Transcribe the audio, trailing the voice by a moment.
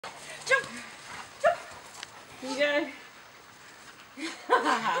Jump! Jump! You got it.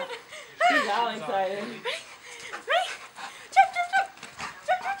 She's all excited. Ready? Jump, jump, jump!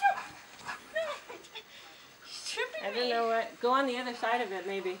 Jump, jump, jump! He's tripping I don't know what. Go on the other side of it,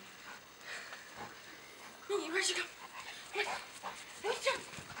 maybe. Maggie, where'd you go? Come on. Ready? Jump!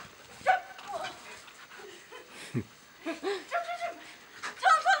 Jump! Jump, jump, jump!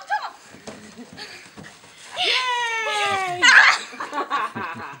 Tunnel! Yay!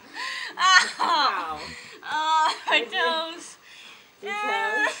 Wow. Oh, my toes. Your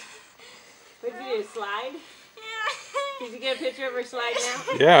toes. What did you do? Slide? Yeah. Did you get a picture of her slide now?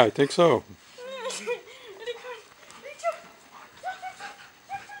 Yeah, I think so.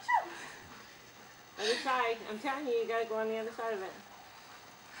 Other side. I'm telling you, you gotta go on the other side of it.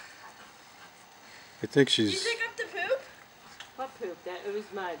 I think Did you she's... pick up the poop? What poop? That it was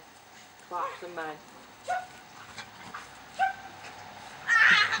mud. Blocks of mud. Okay.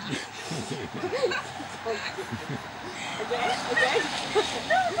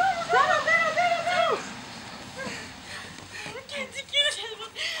 Tunnel.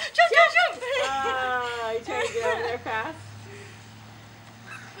 Jump! Oh, you trying to get over there fast?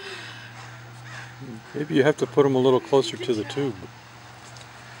 Maybe you have to put them a little closer to the tube.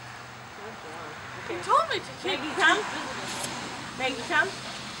 Okay. You told me to Maggie, come. Maggie, come.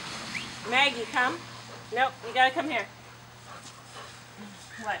 Maggie, come. Nope, you gotta come here.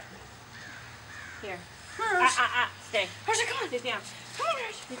 What? Here. Stay. Hershey, come on. Sit down. Come on,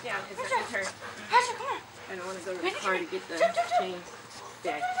 Hershey. Sit down. It's Hershey. her. Hershey, come on. I don't want to go to the car to get the Jump. chains.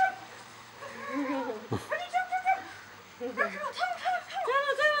 Stay. Ready, jump.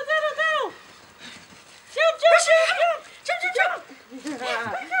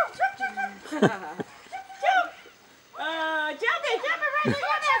 Tunnel. Tunnel. Jump. Jump it right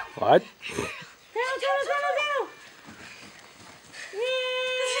there. What? Tunnel.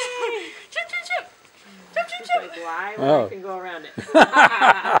 Yay! Jump. It's like, why? Well, Oh. I can go around it.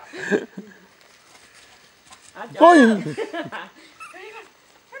 I'll jump. Boing!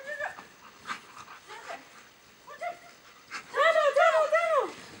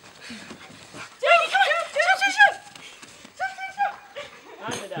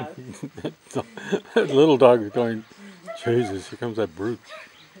 That little dog is going, Jesus, here comes that brute.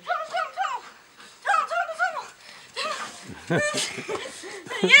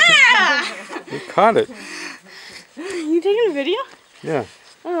 Yeah! You caught it. You taking a video? Yeah.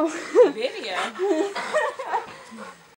 Oh. Video?